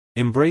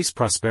Embrace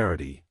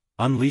prosperity,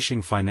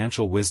 unleashing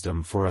financial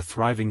wisdom for a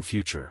thriving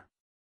future.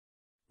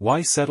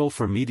 Why settle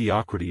for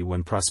mediocrity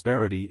when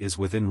prosperity is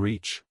within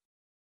reach?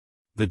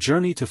 The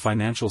journey to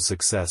financial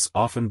success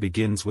often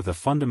begins with a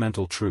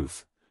fundamental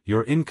truth: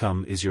 your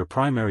income is your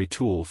primary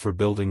tool for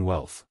building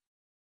wealth.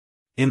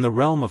 In the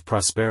realm of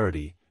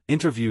prosperity,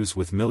 interviews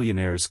with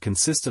millionaires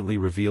consistently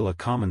reveal a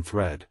common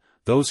thread: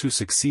 those who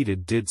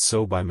succeeded did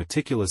so by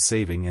meticulous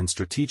saving and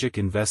strategic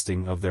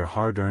investing of their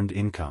hard-earned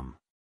income.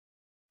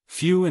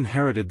 Few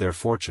inherited their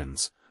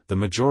fortunes, the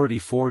majority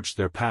forged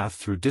their path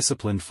through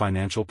disciplined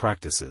financial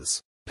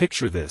practices.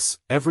 Picture this: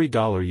 every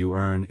dollar you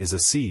earn is a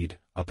seed,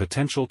 a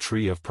potential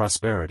tree of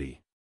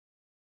prosperity.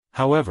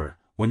 However,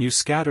 when you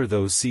scatter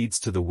those seeds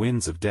to the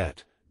winds of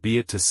debt, be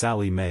it to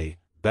Sally Mae,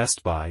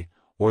 Best Buy,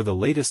 or the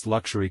latest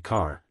luxury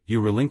car,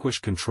 you relinquish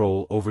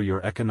control over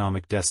your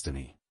economic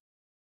destiny.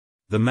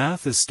 The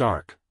math is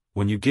stark: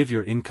 when you give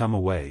your income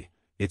away,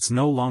 it's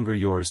no longer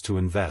yours to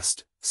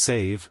invest,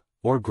 save,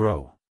 or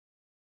grow.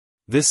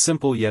 This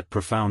simple yet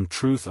profound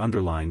truth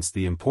underlines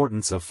the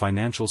importance of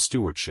financial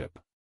stewardship.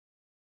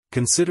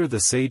 Consider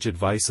the sage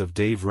advice of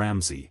Dave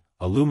Ramsey,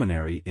 a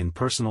luminary in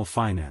personal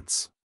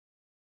finance.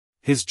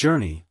 His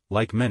journey,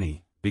 like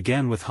many,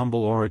 began with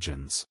humble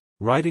origins,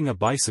 riding a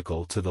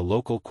bicycle to the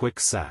local quick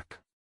sack.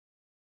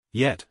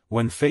 Yet,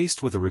 when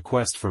faced with a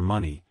request for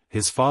money,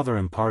 his father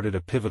imparted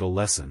a pivotal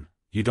lesson: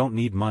 you don't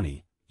need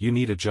money, you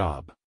need a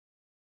job.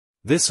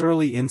 This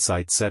early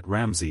insight set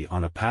Ramsey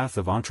on a path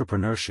of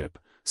entrepreneurship,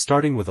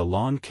 starting with a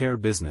lawn care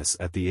business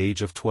at the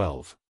age of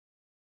 12.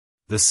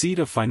 The seed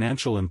of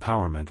financial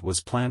empowerment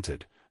was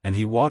planted, and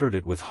he watered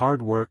it with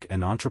hard work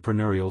and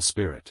entrepreneurial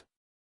spirit.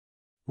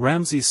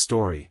 Ramsey's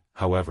story,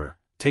 however,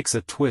 takes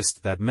a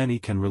twist that many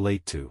can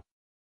relate to.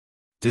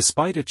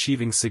 Despite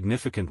achieving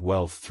significant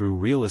wealth through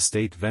real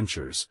estate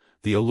ventures,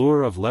 the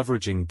allure of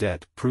leveraging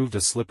debt proved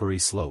a slippery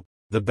slope.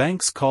 The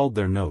banks called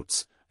their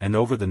notes, and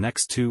over the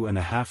next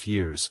 2.5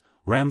 years,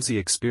 Ramsey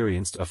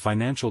experienced a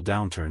financial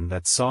downturn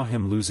that saw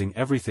him losing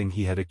everything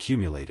he had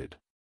accumulated.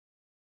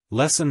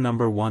 Lesson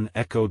number 1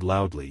 echoed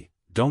loudly: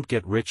 don't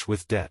get rich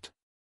with debt.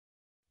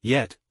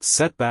 Yet,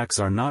 setbacks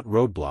are not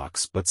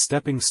roadblocks but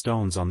stepping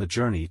stones on the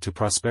journey to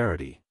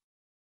prosperity.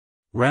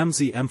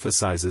 Ramsey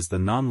emphasizes the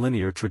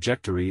non-linear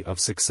trajectory of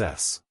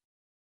success.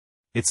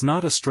 It's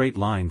not a straight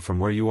line from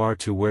where you are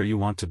to where you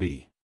want to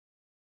be.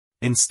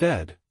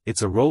 Instead,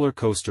 it's a roller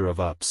coaster of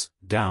ups,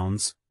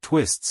 downs,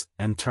 twists,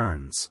 and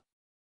turns.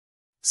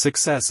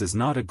 Success is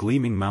not a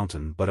gleaming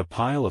mountain but a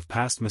pile of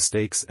past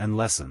mistakes and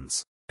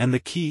lessons, and the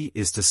key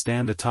is to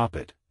stand atop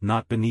it,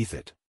 not beneath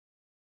it.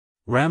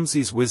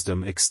 Ramsey's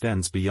wisdom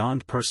extends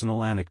beyond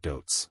personal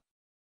anecdotes.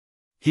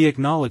 He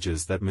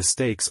acknowledges that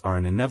mistakes are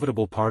an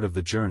inevitable part of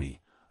the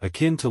journey,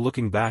 akin to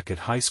looking back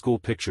at high school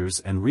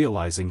pictures and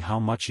realizing how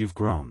much you've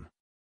grown.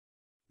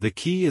 The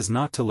key is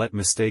not to let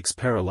mistakes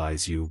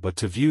paralyze you but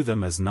to view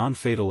them as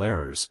non-fatal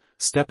errors,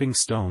 stepping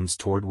stones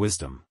toward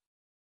wisdom.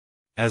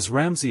 As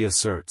Ramsey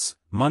asserts,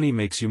 money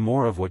makes you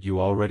more of what you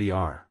already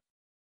are.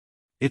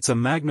 It's a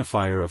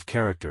magnifier of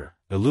character,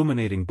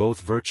 illuminating both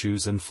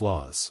virtues and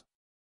flaws.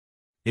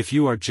 If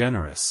you are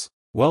generous,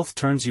 wealth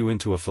turns you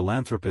into a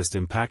philanthropist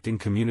impacting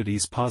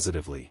communities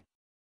positively.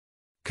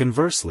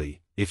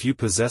 Conversely, if you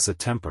possess a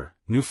temper,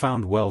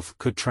 newfound wealth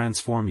could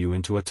transform you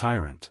into a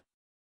tyrant.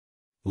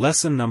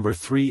 Lesson number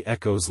 3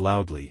 echoes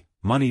loudly: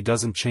 money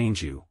doesn't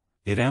change you,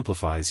 it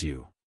amplifies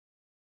you.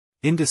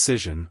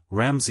 Indecision,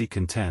 Ramsey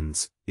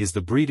contends, is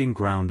the breeding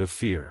ground of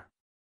fear.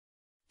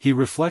 He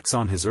reflects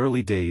on his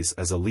early days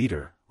as a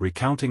leader,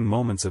 recounting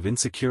moments of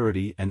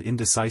insecurity and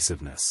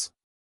indecisiveness.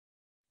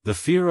 The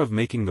fear of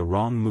making the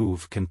wrong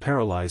move can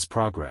paralyze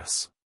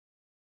progress.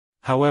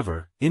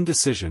 However,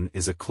 indecision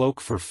is a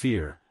cloak for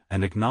fear,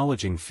 and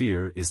acknowledging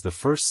fear is the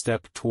first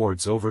step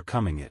towards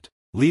overcoming it.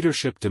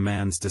 Leadership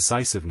demands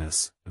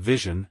decisiveness,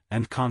 vision,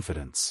 and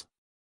confidence.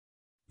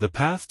 The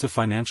path to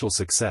financial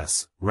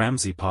success,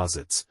 Ramsey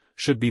posits,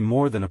 should be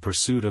more than a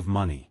pursuit of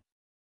money.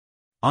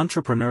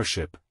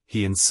 Entrepreneurship,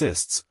 he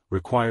insists,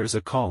 requires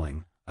a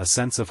calling, a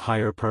sense of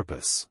higher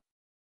purpose.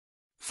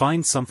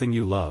 Find something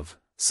you love,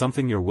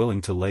 something you're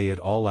willing to lay it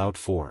all out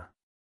for.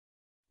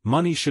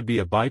 Money should be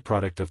a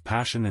byproduct of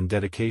passion and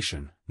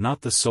dedication,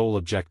 not the sole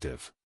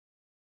objective.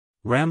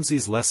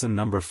 Ramsey's lesson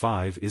number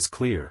 5 is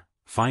clear: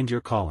 find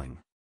your calling.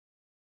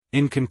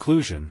 In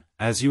conclusion,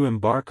 as you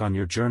embark on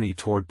your journey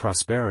toward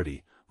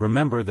prosperity,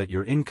 remember that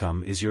your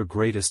income is your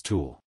greatest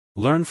tool.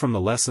 Learn from the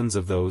lessons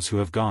of those who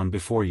have gone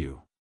before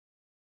you.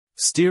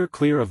 Steer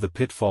clear of the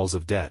pitfalls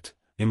of debt,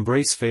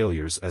 embrace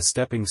failures as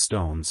stepping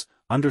stones,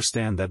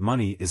 understand that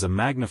money is a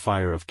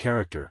magnifier of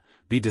character,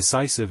 be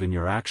decisive in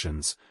your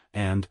actions,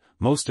 and,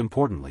 most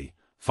importantly,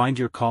 find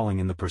your calling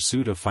in the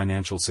pursuit of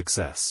financial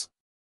success.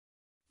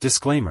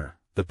 Disclaimer: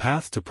 the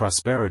path to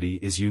prosperity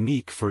is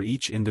unique for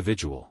each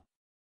individual.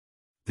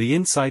 The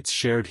insights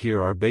shared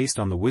here are based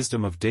on the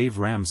wisdom of Dave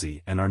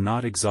Ramsey and are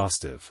not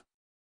exhaustive.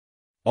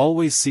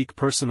 Always seek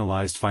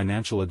personalized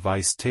financial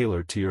advice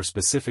tailored to your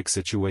specific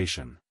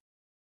situation.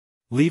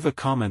 Leave a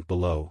comment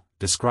below,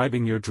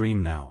 describing your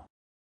dream now.